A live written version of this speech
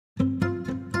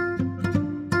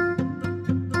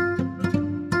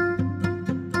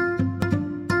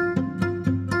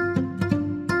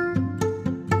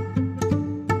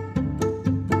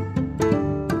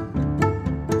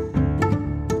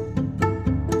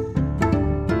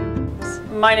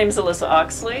My name is Alyssa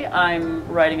Oxley. I'm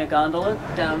riding a gondola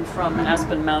down from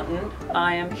Aspen Mountain.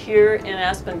 I am here in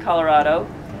Aspen, Colorado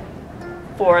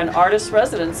for an artist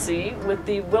residency with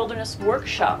the Wilderness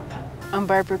Workshop. I'm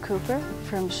Barbara Cooper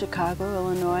from Chicago,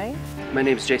 Illinois. My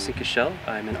name is Jason Cashel.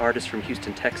 I'm an artist from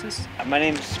Houston, Texas. My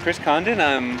name is Chris Condon.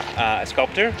 I'm a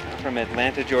sculptor from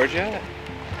Atlanta, Georgia.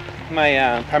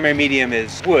 My primary medium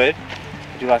is wood.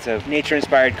 I do lots of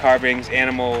nature-inspired carvings,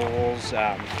 animals,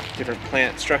 different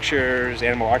plant structures,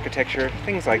 animal architecture,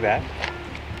 things like that.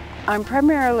 I'm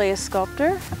primarily a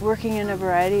sculptor, working in a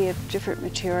variety of different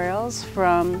materials,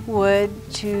 from wood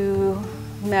to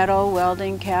metal,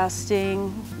 welding,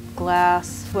 casting,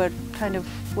 glass,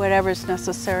 whatever's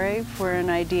necessary for an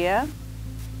idea.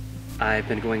 I've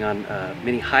been going on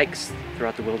many hikes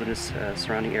throughout the wilderness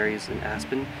surrounding areas in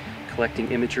Aspen,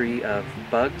 collecting imagery of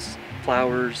bugs,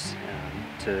 flowers,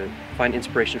 to find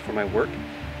inspiration for my work,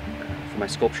 for my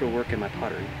sculptural work and my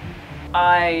pottery.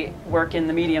 I work in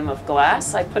the medium of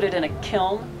glass. I put it in a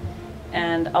kiln,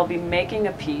 and I'll be making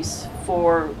a piece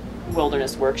for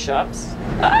Wilderness Workshops.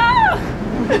 Ah!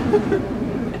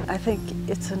 I think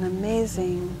it's an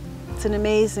amazing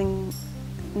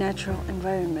natural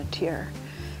environment here,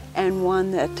 and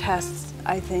one that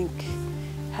I think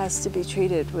has to be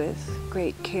treated with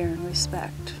great care and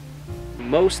respect.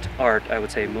 Most art, I would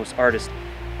say, most artists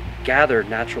gather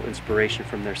natural inspiration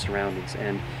from their surroundings,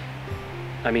 and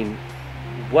I mean,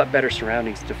 what better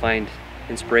surroundings to find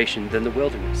inspiration than the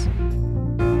wilderness?